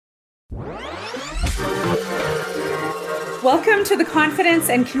Welcome to the Confidence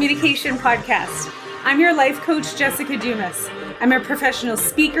and Communication Podcast. I'm your life coach, Jessica Dumas. I'm a professional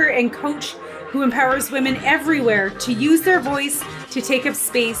speaker and coach who empowers women everywhere to use their voice to take up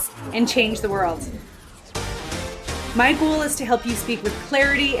space and change the world. My goal is to help you speak with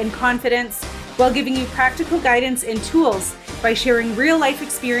clarity and confidence while giving you practical guidance and tools by sharing real life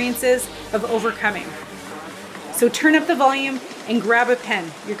experiences of overcoming. So turn up the volume and grab a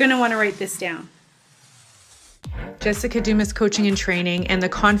pen. You're going to want to write this down. Jessica Dumas Coaching and Training and the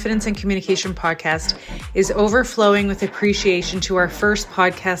Confidence and Communication Podcast is overflowing with appreciation to our first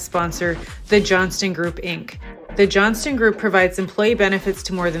podcast sponsor, the Johnston Group, Inc. The Johnston Group provides employee benefits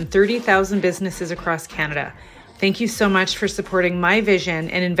to more than 30,000 businesses across Canada. Thank you so much for supporting my vision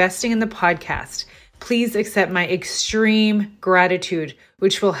and investing in the podcast. Please accept my extreme gratitude,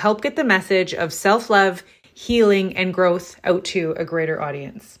 which will help get the message of self-love, healing, and growth out to a greater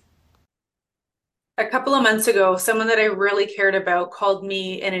audience. A couple of months ago, someone that I really cared about called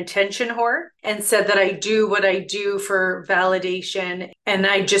me an attention whore and said that I do what I do for validation and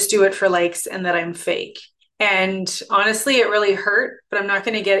I just do it for likes and that I'm fake. And honestly, it really hurt, but I'm not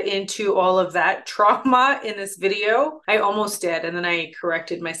going to get into all of that trauma in this video. I almost did. And then I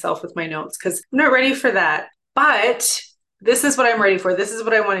corrected myself with my notes because I'm not ready for that. But this is what I'm ready for. This is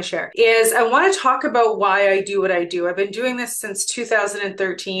what I want to share is I want to talk about why I do what I do. I've been doing this since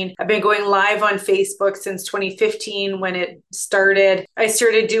 2013. I've been going live on Facebook since 2015 when it started. I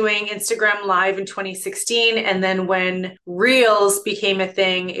started doing Instagram Live in 2016. And then when Reels became a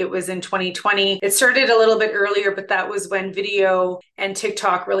thing, it was in 2020. It started a little bit earlier, but that was when video and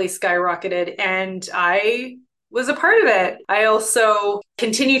TikTok really skyrocketed. And I was a part of it. I also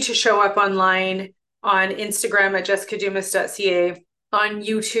continue to show up online on Instagram at jessicadumas.ca, on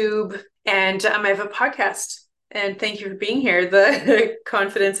YouTube, and I have a podcast. And thank you for being here, the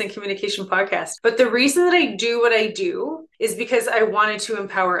Confidence and Communication Podcast. But the reason that I do what I do is because I wanted to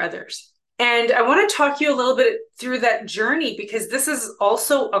empower others. And I want to talk you a little bit through that journey because this is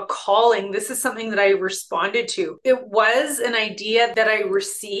also a calling. This is something that I responded to. It was an idea that I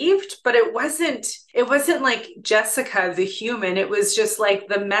received, but it wasn't like Jessica, the human. It was just like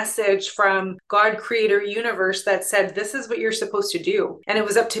the message from God, Creator, Universe that said, this is what you're supposed to do. And it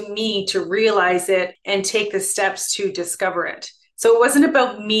was up to me to realize it and take the steps to discover it. So it wasn't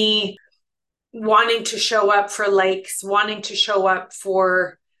about me wanting to show up for likes, wanting to show up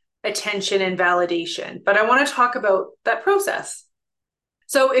for attention and validation. But I want to talk about that process.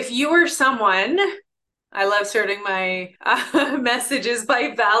 So if you are someone, I love starting my messages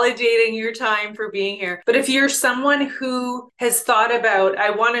by validating your time for being here. But if you're someone who has thought about, I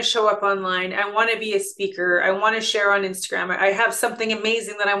want to show up online, I want to be a speaker, I want to share on Instagram, I have something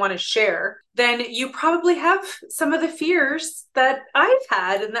amazing that I want to share, then you probably have some of the fears that I've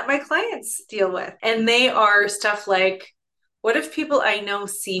had and that my clients deal with. And they are stuff like, what if people I know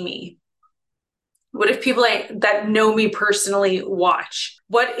see me? What if people that know me personally watch?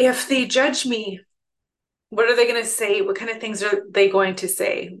 What if they judge me? What are they going to say? What kind of things are they going to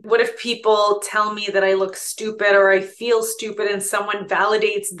say? What if people tell me that I look stupid or I feel stupid and someone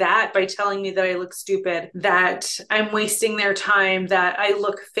validates that by telling me that I look stupid, that I'm wasting their time, that I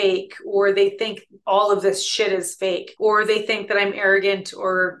look fake, or they think all of this shit is fake, or they think that I'm arrogant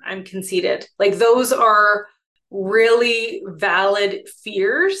or I'm conceited. Like those are really valid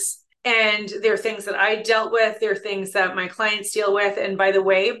fears. And they're things that I dealt with. They're things that my clients deal with. And by the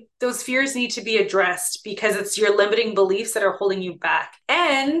way, those fears need to be addressed because it's your limiting beliefs that are holding you back.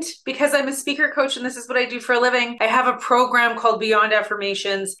 And because I'm a speaker coach and this is what I do for a living, I have a program called Beyond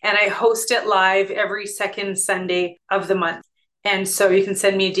Affirmations and I host it live every second Sunday of the month. And so you can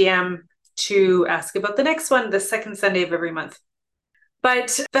send me a DM to ask about the next one, the second Sunday of every month.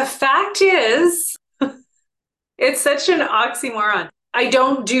 But the fact is, it's such an oxymoron. I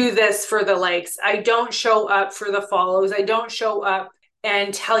don't do this for the likes. I don't show up for the follows. I don't show up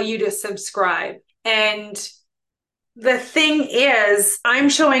and tell you to subscribe. And the thing is, I'm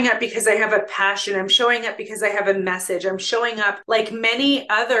showing up because I have a passion. I'm showing up because I have a message. I'm showing up like many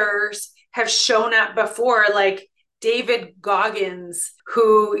others have shown up before, like David Goggins,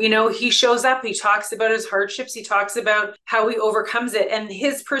 who, he shows up, he talks about his hardships, he talks about how he overcomes it, and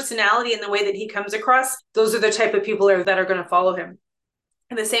his personality and the way that he comes across, those are the type of people that are going to follow him.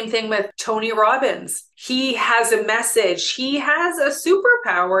 And the same thing with Tony Robbins. He has a message, he has a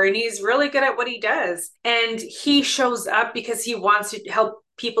superpower, and he's really good at what he does. And he shows up because he wants to help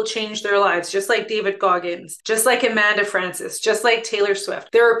people change their lives, just like David Goggins, just like Amanda Frances, just like Taylor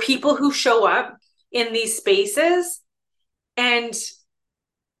Swift. There are people who show up in these spaces, and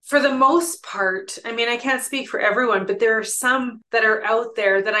for the most part, I mean, I can't speak for everyone, but there are some that are out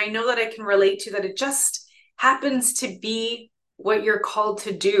there that I know that I can relate to, that happens to be what you're called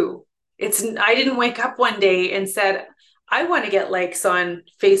to do. I didn't wake up one day and said, I want to get likes on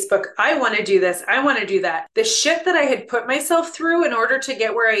Facebook. I want to do this. I want to do that. The shit that I had put myself through in order to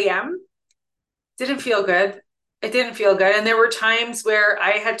get where I am didn't feel good. It didn't feel good. And there were times where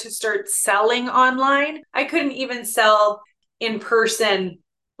I had to start selling online. I couldn't even sell in person.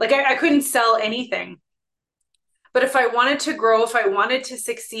 Like I couldn't sell anything. But if I wanted to grow, if I wanted to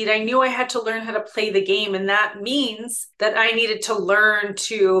succeed, I knew I had to learn how to play the game. And that means that I needed to learn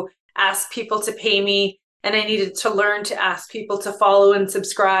to ask people to pay me. And I needed to learn to ask people to follow and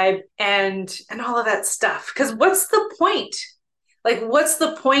subscribe and all of that stuff. Because what's the point? Like, what's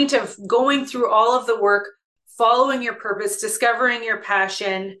the point of going through all of the work, following your purpose, discovering your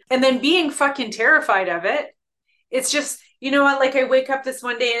passion, and then being fucking terrified of it? It's just, you know what? Like I wake up this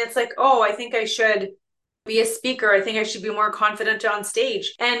one day and it's like, oh, I think I should be a speaker. I think I should be more confident on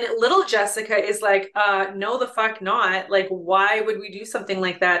stage. And little Jessica is like, no, the fuck not. Like, why would we do something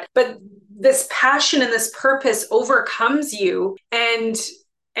like that? But this passion and this purpose overcomes you and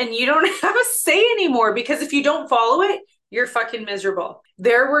you don't have a say anymore, because if you don't follow it, you're fucking miserable.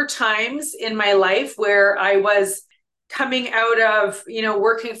 There were times in my life where I was coming out of,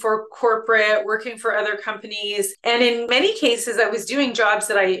 working for corporate, working for other companies. And in many cases, I was doing jobs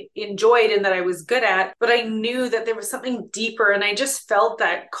that I enjoyed and that I was good at, but I knew that there was something deeper, and I just felt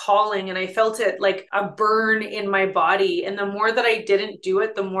that calling, and I felt it like a burn in my body. And the more that I didn't do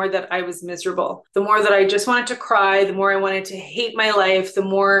it, the more that I was miserable. The more that I just wanted to cry, the more I wanted to hate my life, the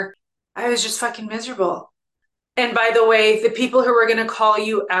more I was just fucking miserable. And by the way, the people who are going to call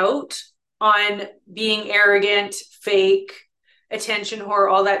you out on being arrogant, fake, attention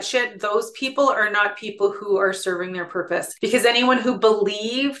whore, all that shit, those people are not people who are serving their purpose. Because anyone who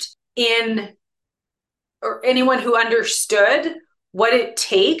believed in, or anyone who understood what it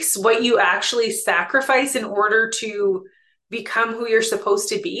takes, what you actually sacrifice in order to become who you're supposed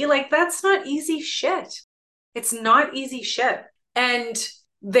to be, like, that's not easy shit. It's not easy shit. And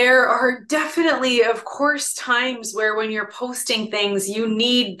there are definitely, of course, times where when you're posting things, you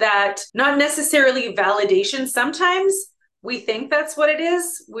need that, not necessarily validation. Sometimes we think that's what it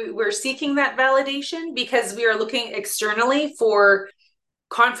is. We're seeking that validation because we are looking externally for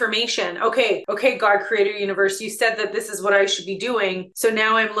confirmation. Okay, God, creator, universe, you said that this is what I should be doing. So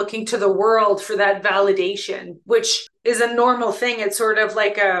now I'm looking to the world for that validation, which is a normal thing. It's sort of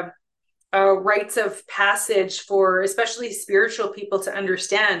like a rites of passage for especially spiritual people to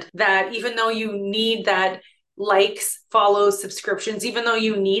understand that even though you need that likes, follows, subscriptions, even though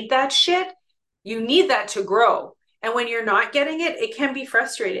you need that shit, you need that to grow. And when you're not getting it, it can be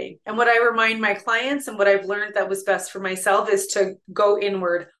frustrating. And what I remind my clients and what I've learned that was best for myself is to go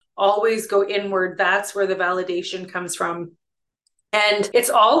inward. Always go inward. That's where the validation comes from. And it's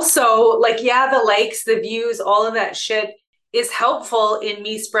also like, yeah, the likes, the views, all of that shit is helpful in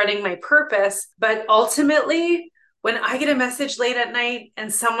me spreading my purpose. But ultimately, when I get a message late at night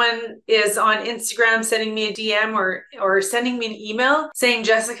and someone is on Instagram sending me a DM or sending me an email saying,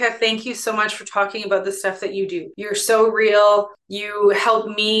 Jessica, thank you so much for talking about the stuff that you do. You're so real. You help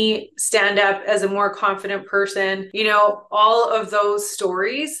me stand up as a more confident person. All of those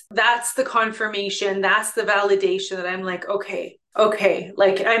stories, that's the confirmation. That's the validation that I'm like, okay,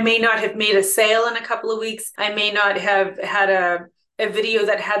 like I may not have made a sale in a couple of weeks. I may not have had a video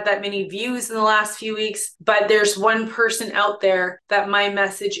that had that many views in the last few weeks, but there's one person out there that my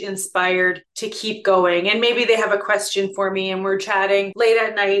message inspired to keep going. And maybe they have a question for me and we're chatting late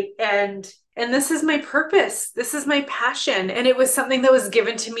at night, and this is my purpose. This is my passion. And it was something that was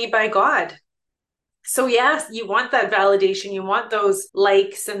given to me by God. So yes, you want that validation. You want those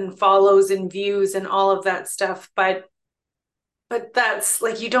likes and follows and views and all of that stuff. But that's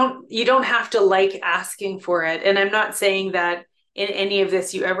like, you don't have to like asking for it. And I'm not saying that in any of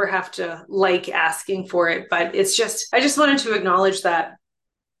this you ever have to like asking for it, but it's just, I just wanted to acknowledge that.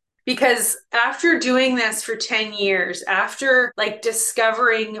 Because after doing this for 10 years, after like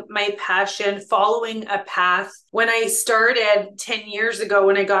discovering my passion, following a path, when I started 10 years ago,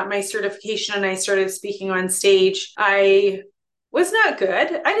 when I got my certification and I started speaking on stage, I was not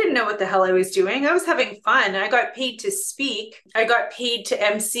good. I didn't know what the hell I was doing. I was having fun. I got paid to speak. I got paid to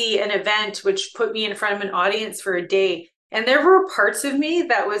MC an event, which put me in front of an audience for a day. And there were parts of me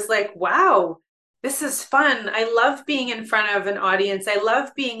that was like, wow, this is fun. I love being in front of an audience. I love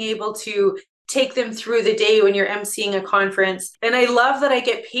being able to take them through the day when you're emceeing a conference. And I love that I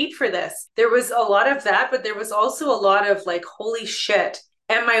get paid for this. There was a lot of that, but there was also a lot of like, holy shit.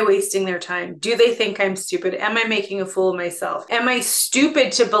 Am I wasting their time? Do they think I'm stupid? Am I making a fool of myself? Am I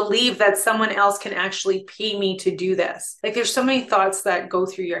stupid to believe that someone else can actually pay me to do this? Like, there's so many thoughts that go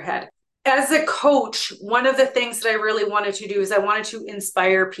through your head. As a coach, one of the things that I really wanted to do is I wanted to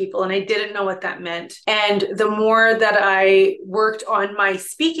inspire people, and I didn't know what that meant. And the more that I worked on my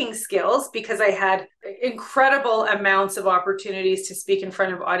speaking skills, because I had incredible amounts of opportunities to speak in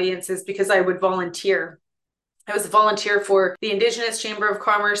front of audiences because I would volunteer. I was a volunteer for the Indigenous Chamber of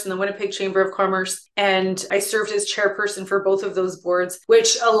Commerce and the Winnipeg Chamber of Commerce. And I served as chairperson for both of those boards,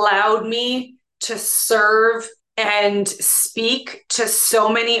 which allowed me to serve and speak to so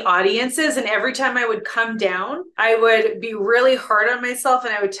many audiences. And every time I would come down, I would be really hard on myself,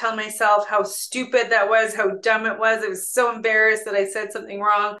 and I would tell myself how stupid that was, how dumb it was. I was so embarrassed that I said something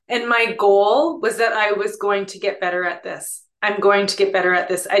wrong. And my goal was that I was going to get better at this. I'm going to get better at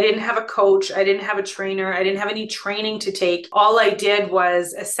this. I didn't have a coach. I didn't have a trainer. I didn't have any training to take. All I did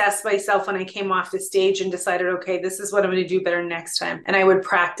was assess myself when I came off the stage and decided, okay, this is what I'm going to do better next time. And I would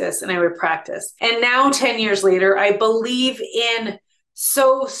practice and I would practice. And now 10 years later, I believe in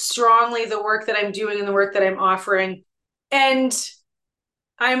so strongly the work that I'm doing and the work that I'm offering. And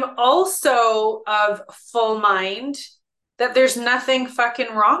I'm also of full mind that there's nothing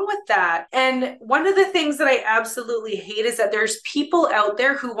fucking wrong with that. And one of the things that I absolutely hate is that there's people out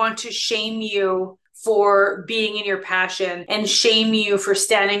there who want to shame you for being in your passion and shame you for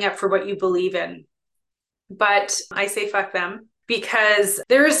standing up for what you believe in. But I say fuck them, because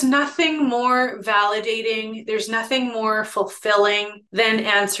there is nothing more validating, there's nothing more fulfilling than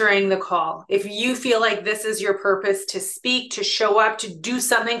answering the call. If you feel like this is your purpose, to speak, to show up, to do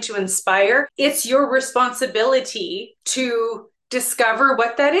something, to inspire, it's your responsibility to discover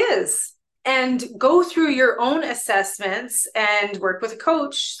what that is and go through your own assessments and work with a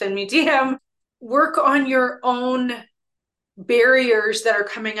coach, send me DM, work on your own barriers that are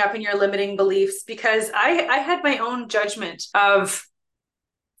coming up in your limiting beliefs, because I had my own judgment of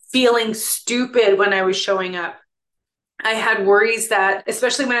feeling stupid when I was showing up. I had worries that,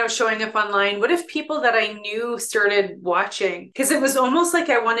 especially when I was showing up online, what if people that I knew started watching? Because it was almost like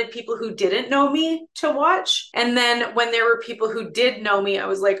I wanted people who didn't know me to watch. And then when there were people who did know me, I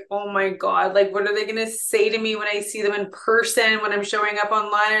was like, oh my God, like, what are they going to say to me when I see them in person, when I'm showing up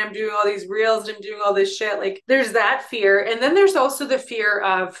online, I'm doing all these reels, and I'm doing all this shit. Like, there's that fear. And then there's also the fear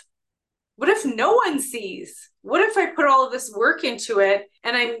of, what if no one sees? What if I put all of this work into it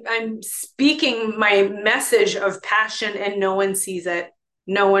and I'm speaking my message of passion and no one sees it?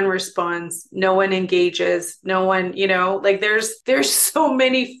 No one responds, no one engages, no one, like there's so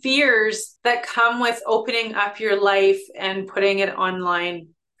many fears that come with opening up your life and putting it online.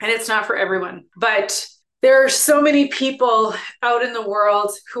 And it's not for everyone, but there are so many people out in the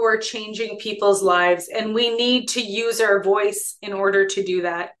world who are changing people's lives, and we need to use our voice in order to do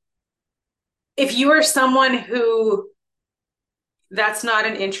that. If you are someone who that's not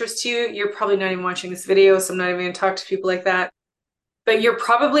an interest to you, you're probably not even watching this video, so I'm not even going to talk to people like that. But you're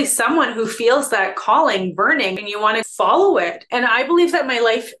probably someone who feels that calling burning and you want to follow it. And I believe that my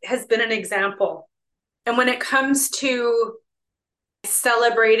life has been an example. And when it comes to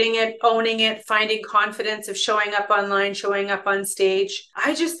celebrating it, owning it, finding confidence of showing up online, showing up on stage,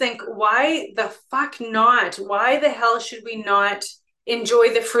 I just think, why the fuck not? Why the hell should we not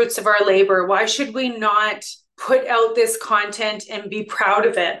enjoy the fruits of our labor? Why should we not put out this content and be proud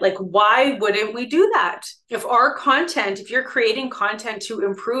of it? Like, why wouldn't we do that? If you're creating content to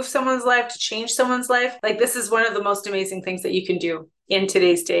improve someone's life, to change someone's life, like, this is one of the most amazing things that you can do in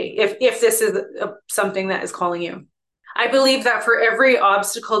today's day, if this is something that is calling you. I believe that for every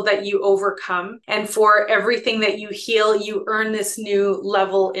obstacle that you overcome and for everything that you heal, you earn this new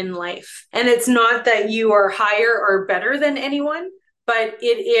level in life. And it's not that you are higher or better than anyone, but it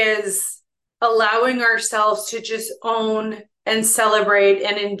is allowing ourselves to just own and celebrate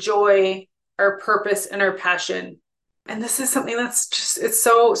and enjoy our purpose and our passion. And this is something that's just, it's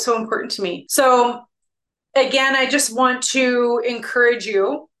so, so important to me. So again, I just want to encourage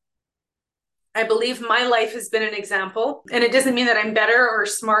you. I believe my life has been an example, and it doesn't mean that I'm better or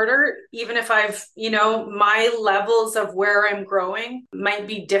smarter, even if I've, my levels of where I'm growing might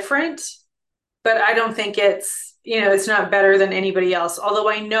be different, but I don't think it's not better than anybody else. Although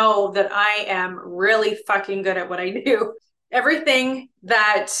I know that I am really fucking good at what I do. Everything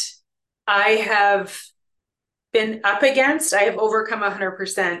that I have been up against, I have overcome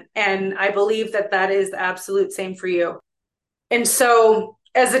 100%. And I believe that that is the absolute same for you. And so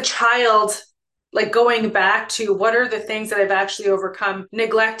as a child, like, going back to what are the things that I've actually overcome,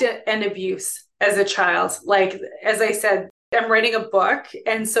 neglect and abuse as a child. Like, as I said, I'm writing a book.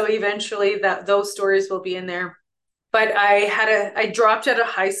 And so eventually those stories will be in there. But I dropped out of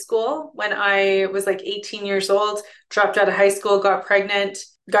high school when I was like 18 years old, dropped out of high school, got pregnant,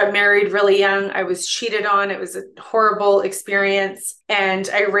 got married really young. I was cheated on. It was a horrible experience. And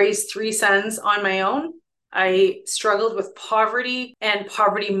I raised 3 sons on my own. I struggled with poverty and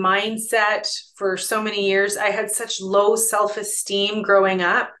poverty mindset for so many years. I had such low self-esteem growing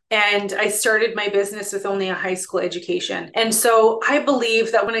up, and I started my business with only a high school education. And so I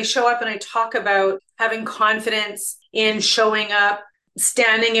believe that when I show up and I talk about having confidence in showing up,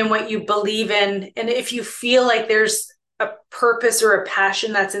 standing in what you believe in, and if you feel like there's a purpose or a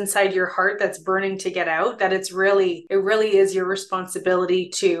passion that's inside your heart that's burning to get out, that it really is your responsibility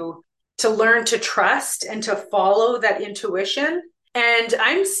to learn to trust and to follow that intuition. And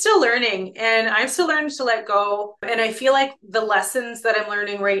I'm still learning, and I'm still learning to let go. And I feel like the lessons that I'm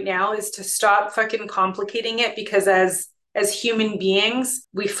learning right now is to stop fucking complicating it, because as human beings,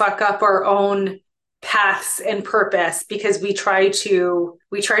 we fuck up our own paths and purpose because we try to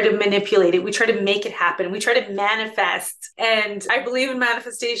manipulate it. We try to make it happen. We try to manifest. And I believe in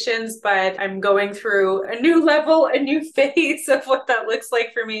manifestations, but I'm going through a new level, a new phase of what that looks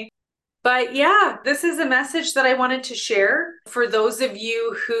like for me. But yeah, this is a message that I wanted to share for those of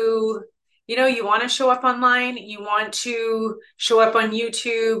you who, you want to show up online, you want to show up on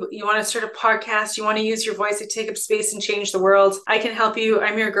YouTube, you want to start a podcast, you want to use your voice to take up space and change the world. I can help you.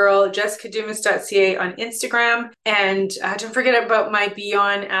 I'm your girl, jessicadumas.ca on Instagram. And don't forget about my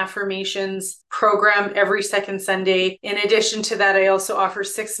Beyond Affirmations program every second Sunday. In addition to that, I also offer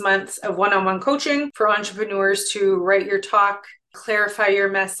 6 months of one-on-one coaching for entrepreneurs to write your talk, clarify your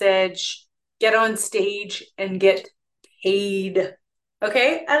message, get on stage, and get paid.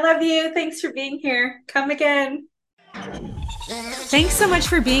 Okay, I love you. Thanks for being here. Come again. Thanks so much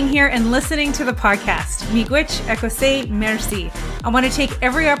for being here and listening to the podcast. Miigwech ekose merci. I want to take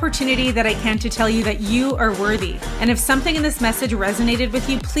every opportunity that I can to tell you that you are worthy. And if something in this message resonated with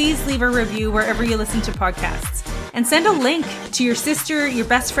you, please leave a review wherever you listen to podcasts. And send a link to your sister, your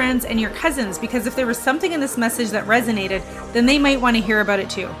best friends, and your cousins, because if there was something in this message that resonated, then they might want to hear about it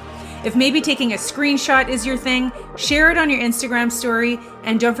too. If maybe taking a screenshot is your thing, share it on your Instagram story,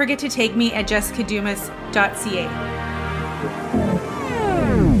 and don't forget to tag me at jessicadumas.ca.